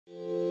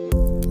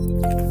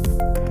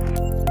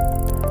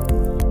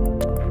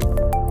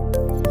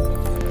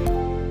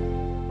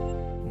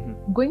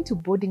going to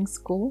boarding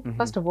school,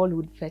 first of all, we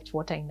would fetch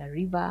water in a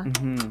river.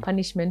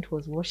 Punishment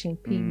was washing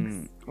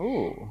pigs.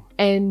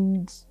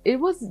 And it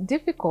was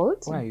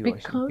difficult. Why are you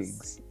washing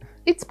pigs?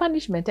 It's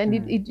punishment. And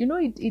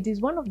it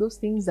is one of those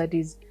things that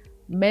is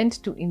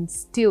meant to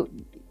instill,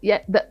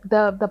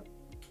 the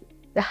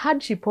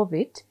hardship of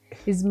it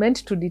is meant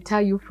to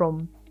deter you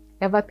from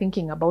ever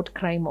thinking about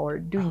crime or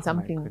doing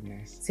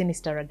something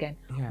sinister again.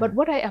 But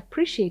what I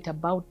appreciate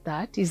about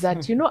that is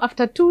that,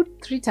 after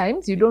 2-3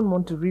 times, you don't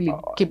want to really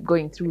keep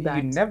going through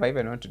that. You never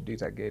even want to do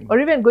it again. Or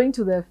even going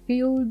to the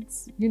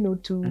fields,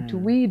 to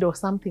weed or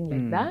something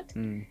like that.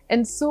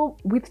 And so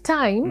with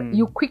time,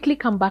 you quickly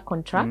come back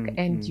on track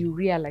and you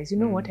realize, you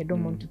know what, I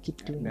don't want to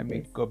keep doing Let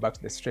me go back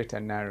to the straight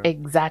and narrow.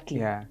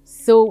 Exactly. Yeah.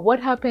 So what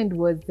happened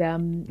was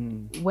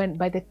when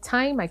by the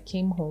time I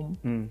came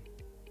home,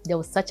 there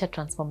was such a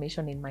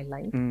transformation in my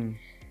life.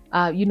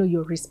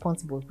 You're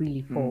responsible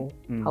really for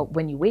how,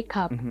 when you wake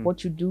up,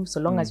 what you do,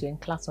 so long as you're in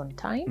class on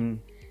time.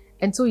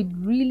 And so it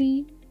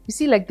really, you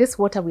see, like this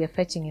water we are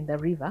fetching in the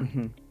river,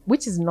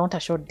 which is not a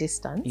short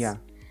distance,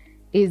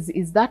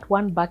 is that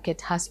one bucket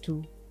has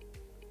to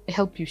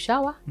help you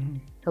shower,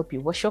 help you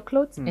wash your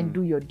clothes, and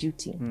do your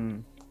duty.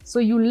 So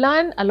you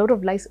learn a lot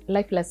of life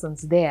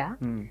lessons there.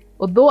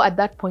 Although at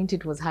that point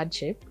it was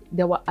hardship,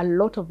 there were a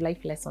lot of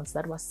life lessons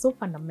that were so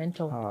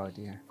fundamental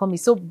for me.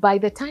 So by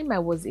the time I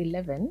was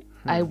 11,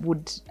 I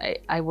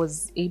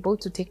was able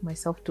to take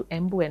myself to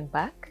Embu and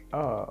back.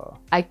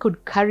 I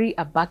could carry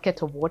a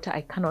bucket of water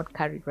I cannot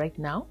carry right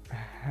now.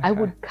 I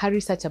would carry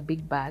such a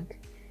big bag.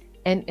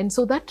 And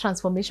so that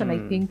transformation,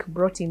 I think,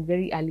 brought in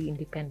very early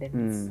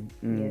independence.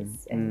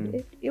 Yes, and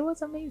it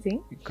was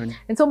amazing.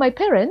 And so my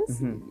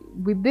parents,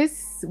 with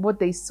this, what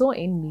they saw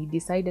in me,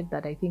 decided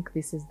that I think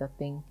this is the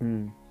thing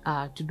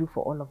to do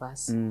for all of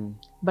us.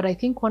 But I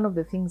think one of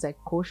the things I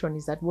caution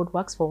is that what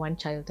works for one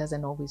child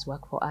doesn't always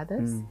work for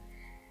others.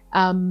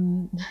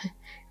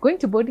 Going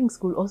to boarding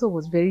school also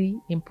was very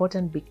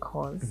important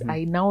because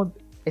I now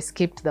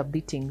escaped the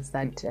beatings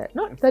that,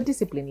 not the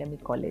discipline, let me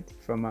call it.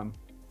 From mom.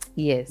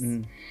 Yes.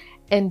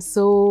 And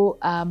so,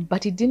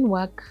 but it didn't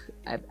work.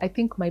 I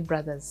think my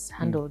brothers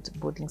handled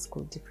boarding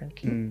school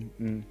differently.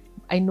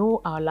 I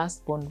know our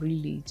last born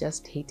really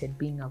just hated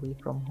being away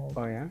from home.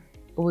 Oh, yeah?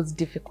 It was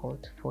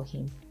difficult for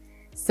him.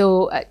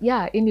 So,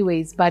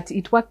 anyways, but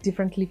it worked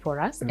differently for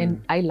us.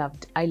 And I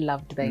loved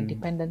the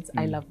independence.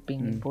 I loved being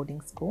in boarding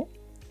school.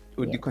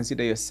 Would you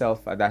consider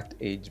yourself at that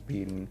age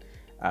being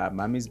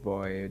mommy's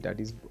boy,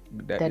 daddy's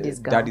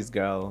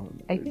girl?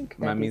 I think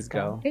mommy's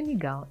girl. Any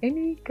girl,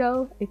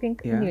 I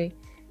think. Anyway,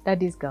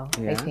 daddy's girl,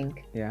 I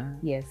think. Yeah.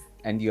 Yes.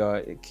 And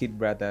your kid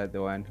brother,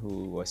 the one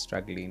who was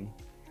struggling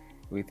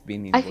with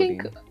being in I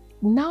boarding? think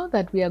now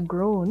that we are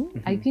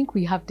grown, I think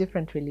we have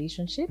different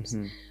relationships.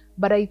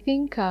 But I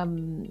think,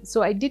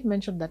 so I did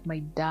mention that my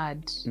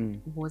dad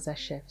was a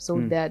chef. So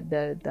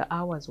the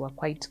hours were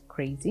quite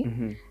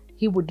crazy.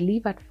 He would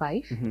leave at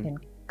 5 and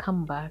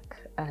come back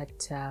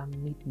at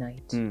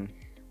midnight.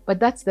 But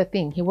that's the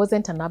thing, he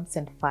wasn't an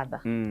absent father.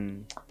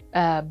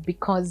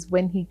 Because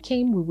when he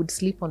came, we would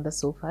sleep on the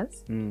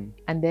sofas,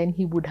 and then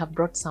he would have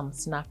brought some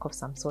snack of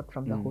some sort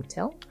from the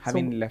hotel.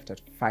 Having left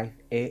at 5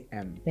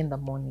 a.m. in the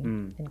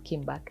morning and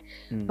came back.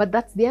 But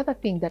that's the other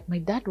thing, that my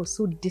dad was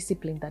so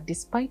disciplined that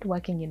despite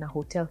working in a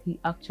hotel, he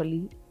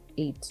actually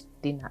ate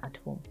dinner at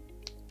home.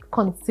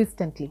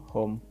 Consistently.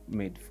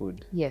 Homemade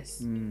food.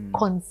 Yes,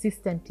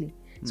 consistently.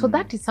 So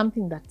that is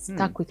something that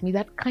stuck with me,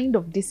 that kind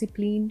of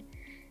discipline.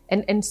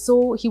 And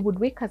so he would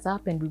wake us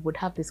up and we would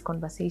have this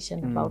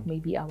conversation about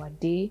maybe our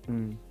day.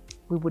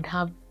 We would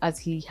have, as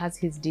he has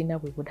his dinner,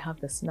 we would have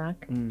the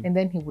snack, and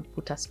then he would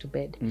put us to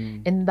bed.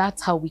 And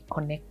that's how we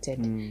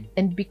connected.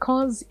 And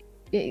because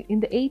in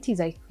the 80s,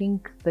 I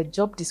think the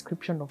job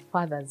description of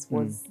fathers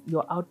was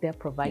you're out there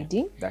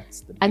providing.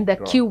 That's the and the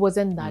cue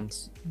wasn't that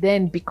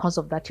then because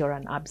of that you're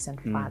an absent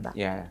father.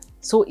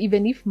 So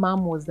even if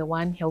mom was the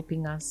one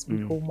helping us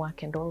with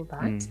homework and all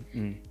that,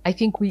 I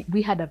think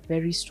we had a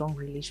very strong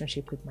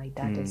relationship with my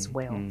dad as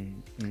well.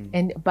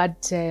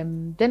 But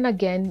then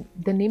again,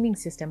 the naming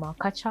system, our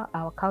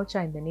culture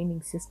and the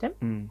naming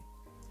system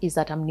is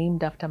that I'm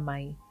named after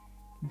my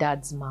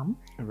dad's mom,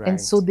 and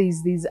so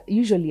there's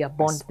usually a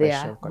bond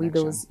there with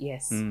those.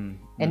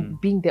 And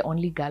being the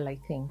only girl, I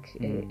think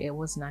it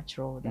was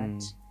natural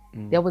that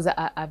there was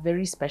a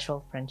very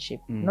special friendship,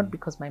 not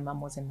because my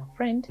mom wasn't a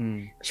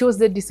friend, she was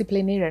the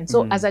disciplinarian.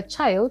 So as a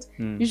child,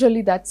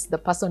 usually that's the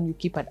person you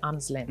keep at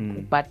arm's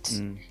length, but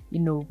you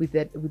know,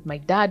 with my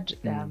dad,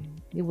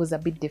 it was a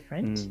bit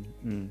different.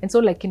 And so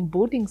like in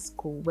boarding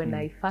school, when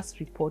I first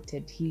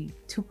reported, he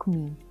took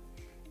me.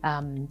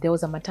 There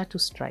was a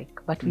matatu strike,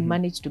 but we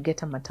managed to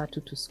get a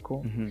matatu to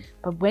school.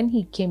 But when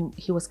he came,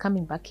 he was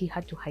coming back, he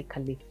had to hike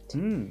a lift.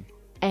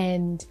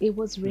 And it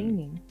was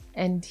raining,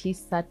 and he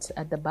sat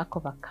at the back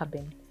of a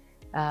cabin.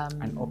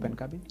 An open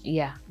cabin?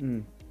 Yeah.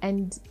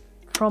 And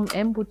from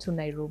Embu to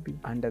Nairobi.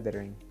 Under the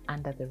rain?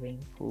 Under the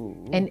rain. Ooh.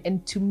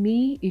 And to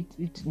me,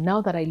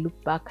 now that I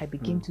look back, I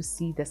begin to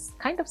see this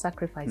kind of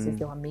sacrifices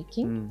they were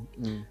making.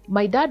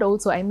 My dad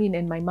also, I mean,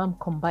 and my mom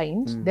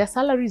combined, their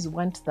salaries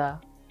weren't the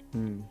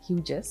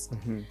hugest.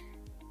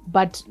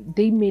 But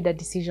they made a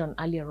decision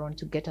earlier on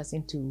to get us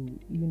into,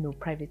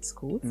 private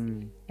schools.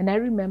 And I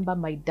remember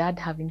my dad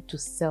having to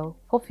sell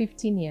for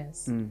 15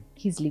 years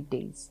his leave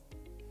days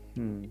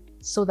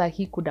so that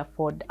he could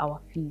afford our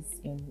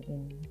fees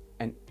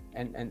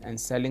And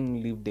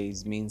selling leave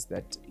days means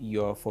that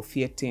you're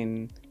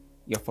forfeiting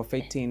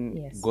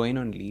yes. going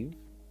on leave,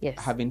 yes,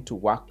 having to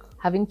work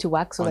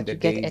so that you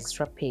get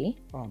extra pay,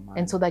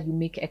 and so that you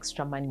make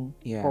extra money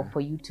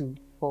for you to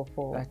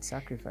for that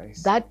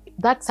sacrifice.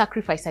 That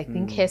sacrifice, I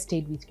think, has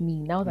stayed with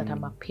me. Now that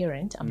I'm a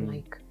parent, I'm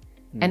like,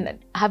 and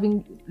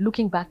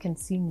looking back and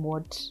seeing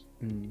what,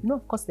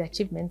 of course, the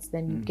achievements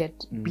then you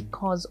get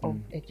because of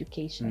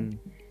education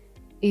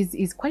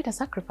is quite a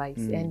sacrifice.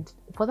 And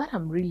for that,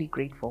 I'm really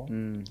grateful.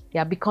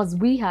 Yeah, because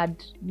we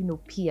had,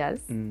 peers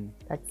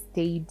that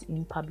stayed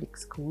in public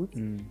schools.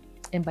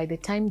 And by the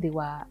time they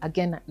were,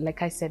 again,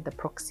 like I said, the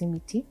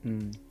proximity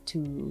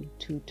to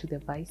the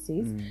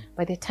vices,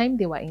 by the time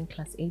they were in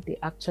class 8, they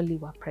actually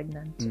were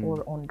pregnant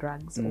or on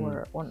drugs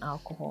or on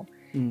alcohol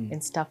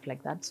and stuff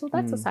like that. So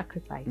that's a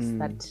sacrifice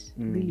that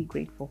I'm really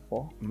grateful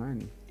for.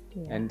 Man.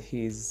 Yeah. And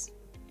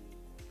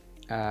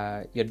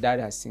your dad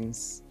has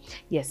since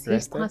Yes,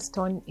 rested? He passed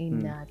on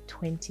in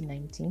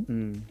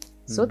 2019.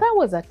 So that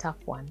was a tough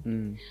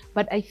one.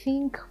 But I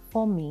think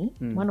for me,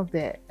 one of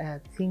the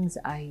things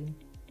I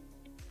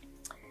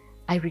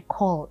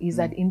recall is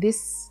that in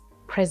this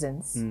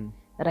presence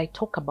that I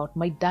talk about,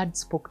 my dad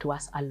spoke to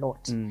us a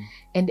lot.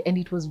 And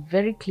it was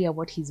very clear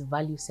what his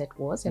value set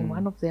was. And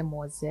one of them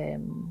was,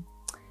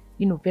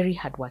 very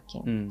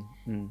hardworking.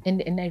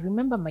 And I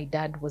remember my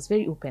dad was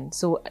very open.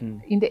 So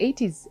in the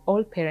 80s,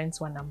 all parents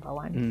were number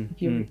one,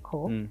 if you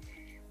recall.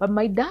 But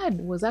my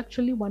dad was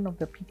actually one of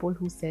the people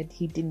who said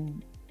he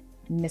didn't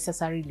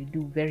necessarily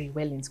do very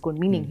well in school,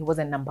 meaning he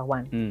wasn't number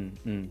one.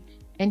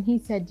 And he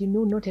said,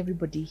 not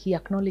everybody, he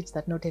acknowledged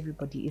that not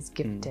everybody is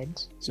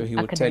gifted. So he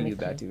would tell you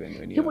that even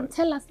when he would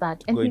tell us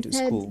that. And he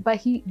said, school.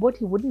 But what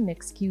he wouldn't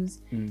excuse,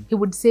 he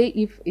would say,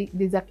 if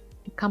there's a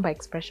Kamba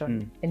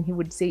expression, and he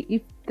would say,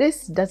 if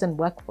this doesn't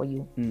work for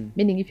you,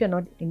 meaning if you're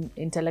not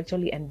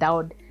intellectually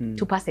endowed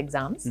to pass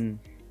exams,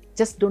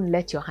 just don't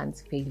let your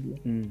hands fail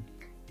you.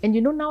 And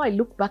now I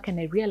look back and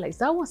I realize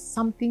that was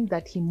something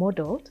that he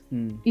modeled,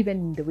 even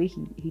in the way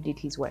he did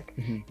his work.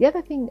 The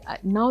other thing,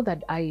 now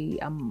that I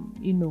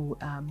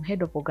am,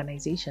 head of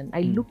organization,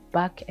 I look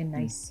back and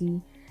I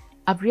see,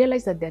 I've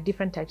realized that there are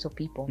different types of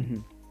people.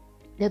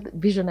 There are the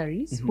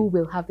visionaries who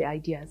will have the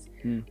ideas,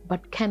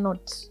 but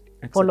cannot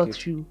follow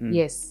through,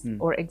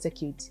 or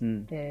execute,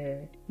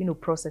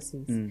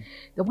 processes.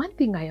 The one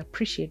thing I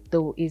appreciate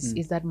though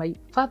is that my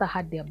father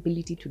had the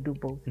ability to do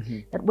both.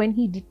 That when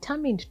he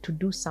determined to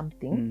do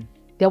something,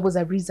 there was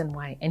a reason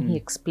why, and he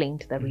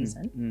explained the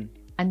reason.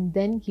 And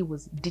then he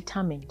was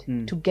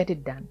determined to get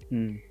it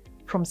done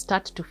from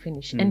start to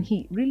finish. And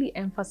he really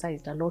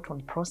emphasized a lot on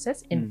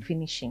process and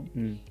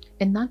finishing.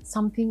 And that's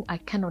something I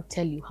cannot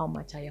tell you how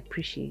much I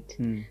appreciate,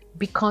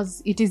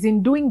 because it is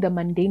in doing the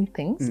mundane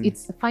things,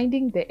 it's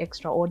finding the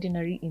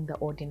extraordinary in the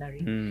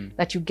ordinary,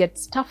 that you get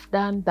stuff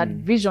done, that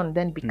vision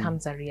then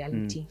becomes a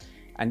reality.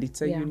 And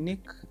it's a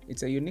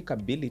unique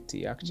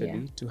ability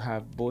actually to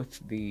have both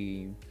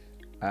the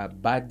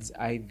bird's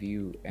eye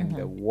view and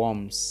the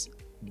worm's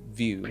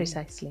view.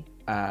 Precisely.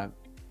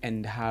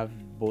 And have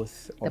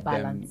both of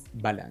them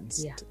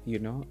balanced.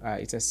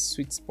 It's a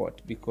sweet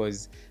spot,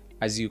 because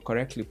as you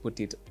correctly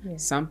put it,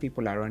 some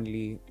people are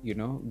only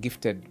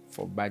gifted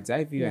for bird's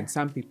eye view, and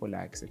some people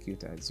are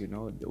executors,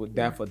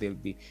 therefore they'll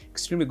be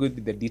extremely good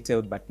with the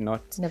detail but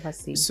not never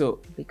see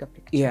bigger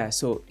picture.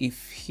 So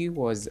if he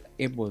was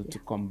able to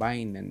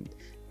combine and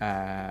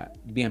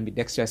be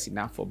ambidextrous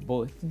enough for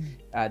both,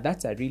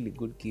 that's a really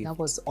good gift. That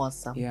was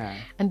awesome.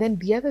 And then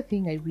the other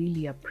thing I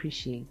really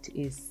appreciate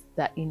is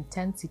the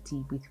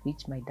intensity with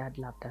which my dad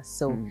loved us.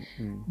 So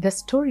the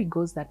story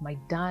goes that my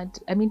dad,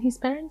 his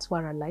parents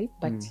were alive,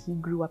 but he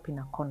grew up in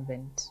a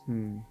convent.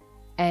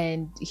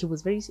 And he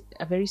was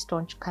a very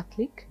staunch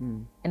Catholic.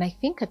 And I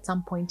think at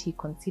some point he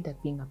considered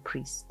being a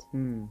priest.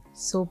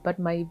 So, but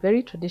my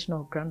very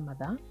traditional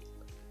grandmother,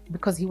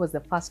 because he was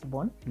the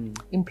firstborn,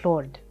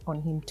 implored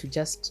on him to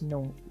just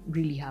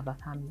really have a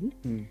family.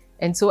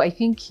 And so I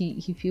think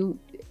he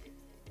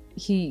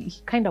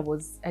kind of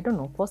was, I don't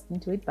know, forced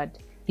into it, but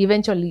he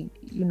eventually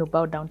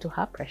bowed down to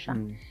her pressure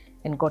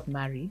and got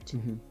married.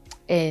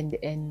 And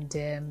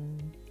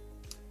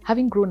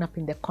having grown up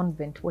in the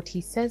convent, what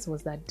he says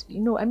was that they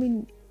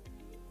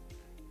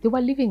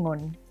were living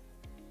on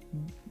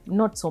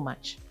not so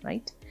much,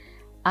 right?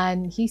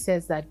 And he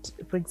says that,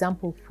 for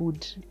example,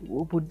 food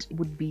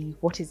would be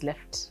what is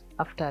left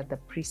after the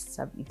priests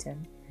have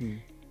eaten.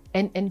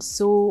 And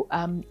so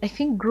I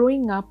think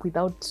growing up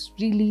without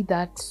really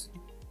that,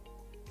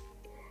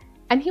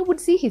 and he would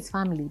see his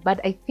family, but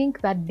I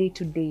think that day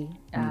to day,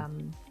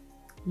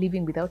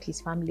 living without his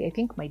family, I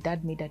think my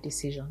dad made a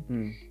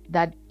decision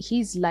that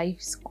his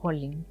life's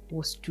calling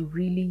was to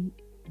really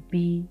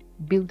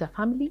build a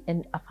family,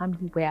 and a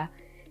family where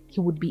he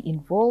would be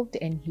involved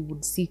and he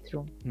would see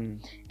through.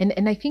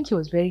 And I think he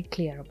was very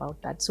clear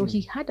about that. So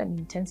he had an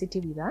intensity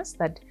with us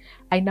that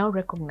I now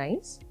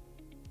recognize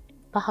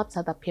perhaps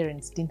other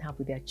parents didn't have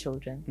with their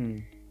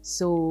children.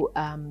 So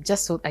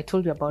just so I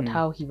told you about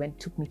how he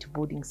took me to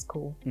boarding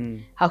school,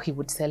 how he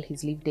would sell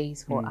his leave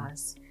days for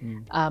us.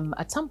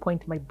 At some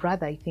point, my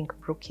brother, I think,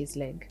 broke his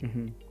leg,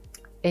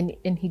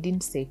 and he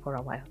didn't stay for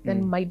a while.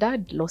 Then my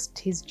dad lost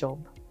his job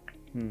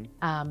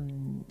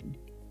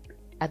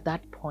at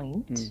that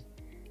point.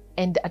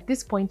 And at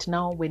this point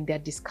now, when they're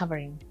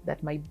discovering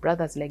that my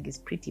brother's leg is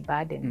pretty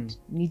bad and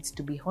needs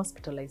to be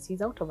hospitalized,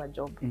 he's out of a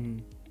job.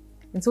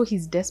 And so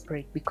he's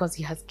desperate because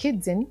he has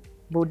kids in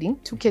boarding,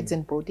 2 kids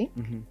in boarding.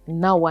 And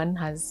now one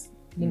has,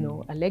 you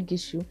know, a leg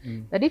issue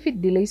that if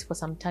it delays for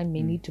some time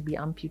may need to be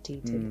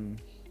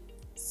amputated.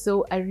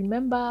 So I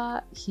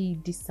remember he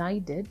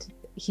decided,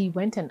 he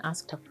went and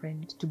asked a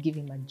friend to give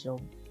him a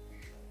job.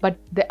 But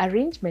the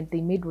arrangement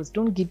they made was,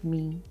 don't give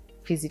me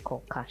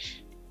physical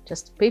cash.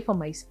 Just pay for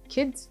my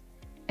kids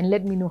and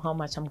let me know how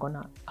much I'm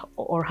gonna,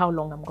 or how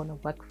long I'm gonna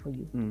work for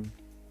you.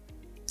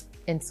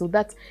 And so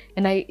that's,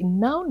 and I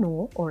now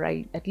know, or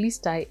at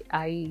least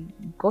I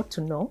got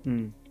to know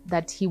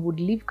that he would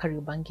leave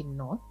Kariobangi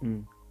North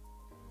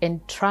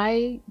and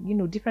try, you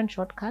know, different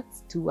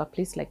shortcuts to a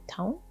place like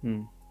town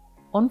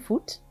on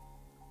foot.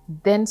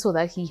 Then so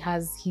that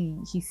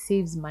he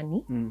saves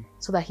money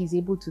so that he's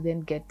able to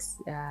then get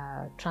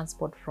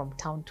transport from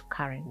town to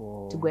Karen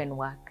to go and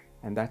work.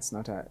 And that's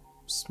not a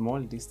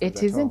small distance.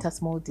 It isn't a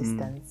small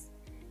distance.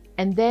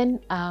 And then,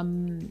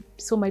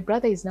 so my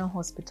brother is now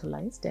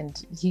hospitalized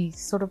and he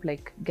sort of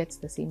like gets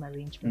the same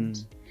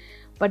arrangement.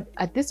 But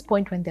at this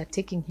point when they're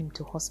taking him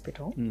to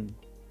hospital,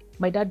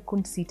 my dad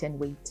couldn't sit and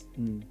wait.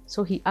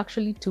 So he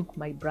actually took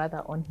my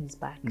brother on his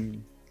back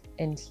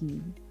and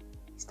he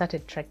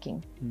started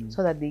trekking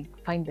so that they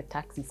find the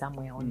taxi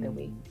somewhere on the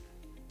way.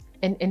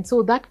 And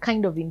so that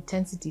kind of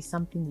intensity is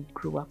something we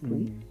grew up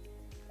with.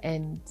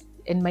 And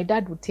my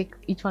dad would take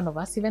each one of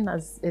us, even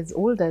as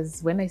old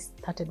as when I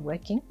started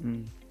working,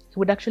 he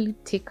would actually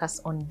take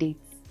us on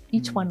dates,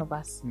 each one of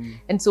us.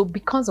 And so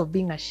because of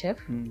being a chef,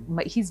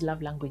 his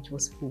love language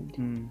was food.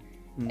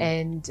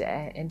 And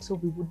so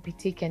we would be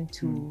taken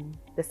to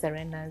the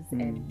Serenas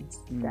and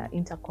the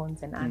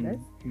Intercons and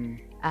others.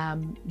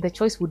 The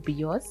choice would be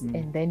yours,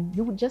 and then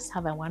you would just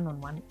have a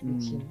one-on-one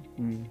with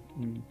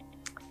him.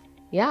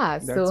 Yeah,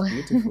 that's so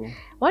beautiful.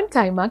 One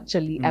time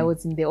actually, I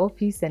was in the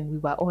office and we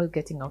were all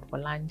getting out for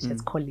lunch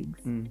as colleagues.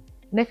 And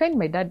I find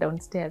my dad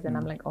downstairs and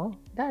I'm like, oh,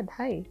 Dad,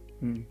 hi.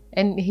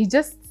 And he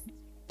just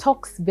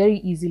talks very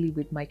easily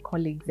with my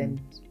colleagues and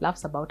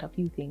laughs about a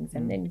few things.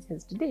 And then he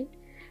says, today,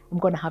 I'm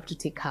going to have to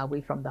take her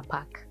away from the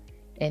park.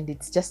 And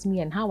it's just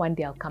me and her. One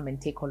day I'll come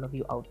and take all of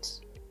you out.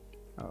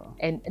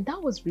 And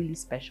that was really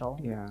special.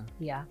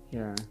 Yeah.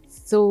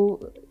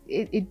 So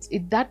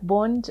that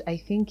bond, I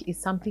think, is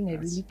something I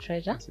really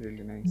treasure. That's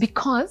really nice.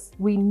 Because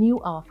we knew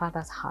our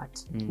father's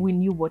heart. We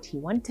knew what he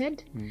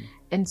wanted.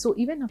 And so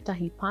even after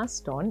he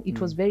passed on,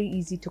 it was very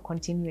easy to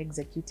continue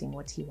executing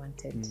what he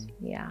wanted.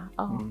 Yeah.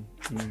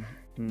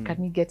 Got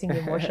me getting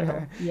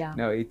emotional. Yeah.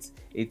 No,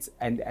 it's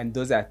and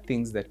those are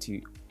things that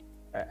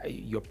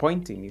you're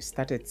pointing. You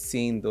started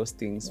seeing those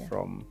things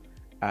from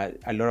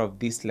a lot of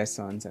these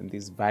lessons and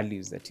these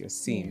values that you're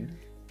seeing.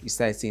 You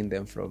started seeing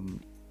them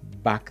from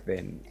back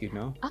then, you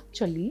know?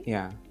 Actually,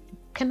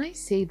 can I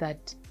say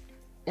that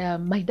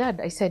my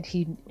dad, I said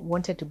he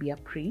wanted to be a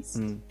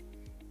priest.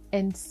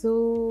 And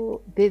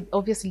so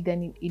obviously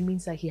then it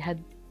means that he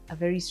had a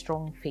very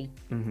strong faith.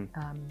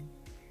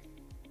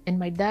 And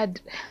my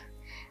dad,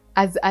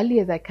 as early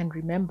as I can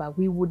remember,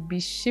 we would be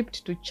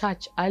shipped to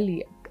church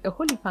early, a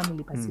Holy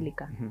Family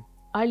Basilica,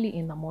 early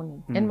in the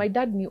morning. And my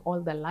dad knew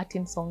all the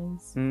Latin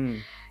songs.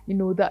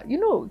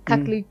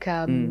 Catholic,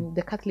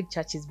 the Catholic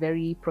Church is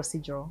very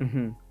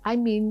procedural. I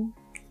mean,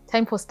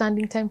 time for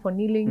standing, time for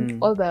kneeling,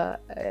 all the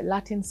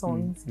Latin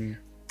songs.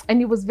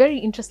 And it was very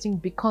interesting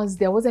because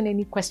there wasn't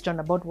any question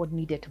about what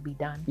needed to be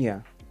done.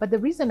 But the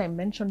reason I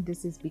mentioned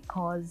this is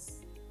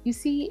because, you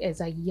see, as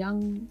a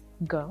young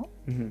girl,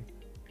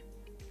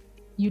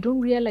 you don't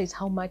realize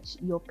how much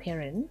your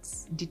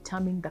parents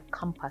determine the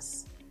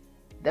compass,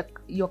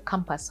 your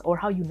compass, or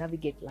how you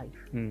navigate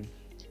life.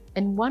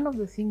 And one of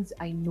the things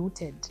I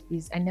noted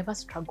is I never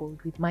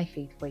struggled with my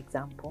faith, for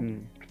example,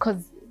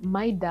 because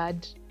my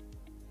dad,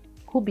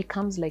 who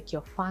becomes like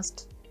your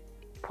first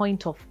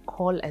point of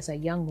call as a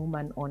young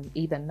woman on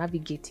either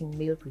navigating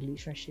male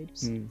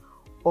relationships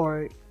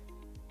or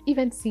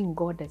even seeing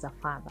God as a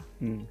father,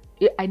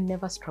 I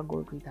never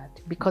struggled with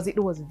that because it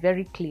was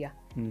very clear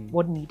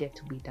what needed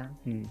to be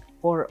done,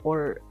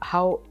 or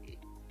how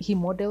he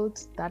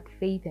modeled that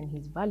faith and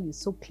his values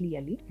so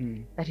clearly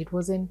that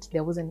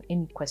there wasn't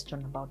any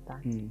question about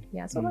that.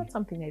 So that's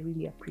something I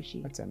really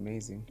appreciate. That's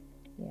amazing.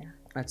 Yeah,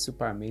 that's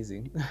super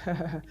amazing.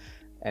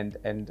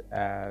 and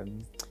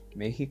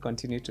may he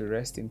continue to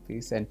rest in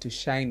peace and to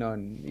shine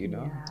on,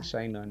 to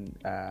shine on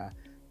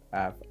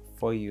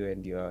for you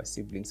and your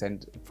siblings,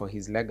 and for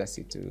his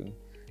legacy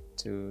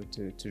to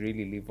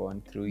really live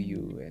on through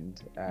you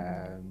and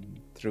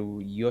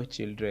through your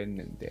children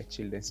and their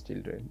children's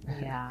children.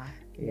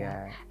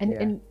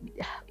 And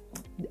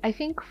I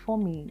think for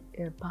me,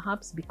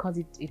 perhaps because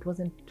it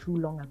wasn't too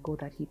long ago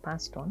that he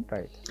passed on,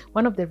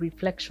 one of the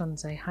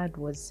reflections I had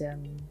was,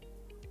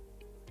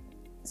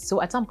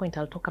 so at some point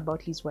I'll talk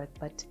about his work,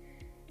 but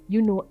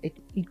you know,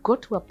 it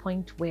got to a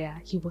point where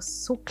he was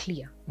so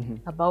clear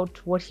about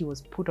what he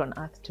was put on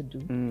earth to do,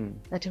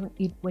 that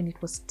when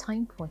it was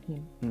time for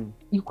him,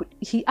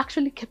 he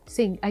actually kept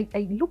saying,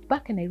 I look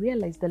back and I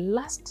realized the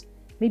last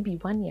maybe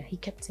 1 year, he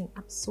kept saying,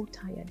 I'm so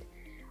tired.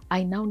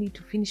 I now need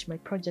to finish my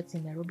projects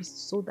in Nairobi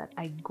so that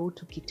I go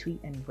to Kitui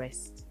and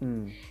rest.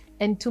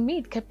 And to me,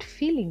 it kept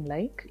feeling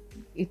like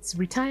it's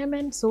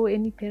retirement, so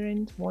any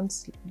parent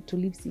wants to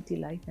live city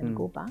life and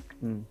go back.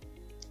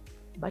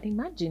 But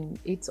imagine,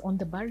 it's on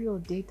the burial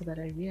date that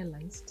I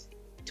realized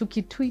to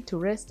Kitui to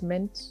rest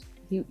meant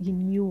he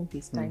knew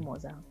his time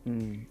was up.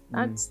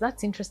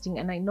 That's interesting.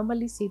 And I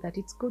normally say that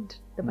it's good.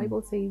 The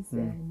Bible says,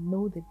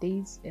 know the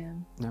days,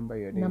 number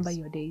your days. Number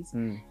your days.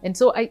 And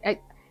so I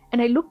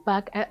look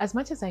back, as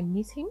much as I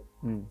miss him,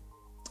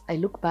 I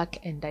look back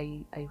and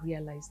I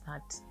realize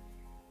that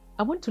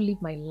I want to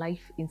live my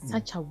life in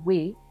such a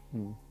way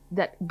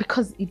that,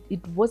 because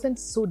it wasn't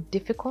so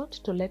difficult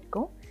to let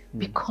go,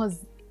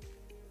 because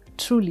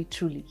truly,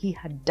 he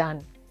had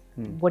done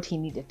what he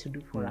needed to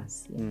do for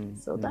us.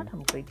 So that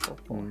I'm grateful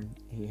for.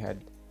 He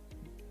had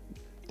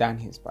done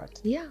his part.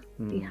 He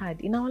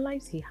had. In our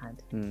lives, he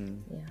had.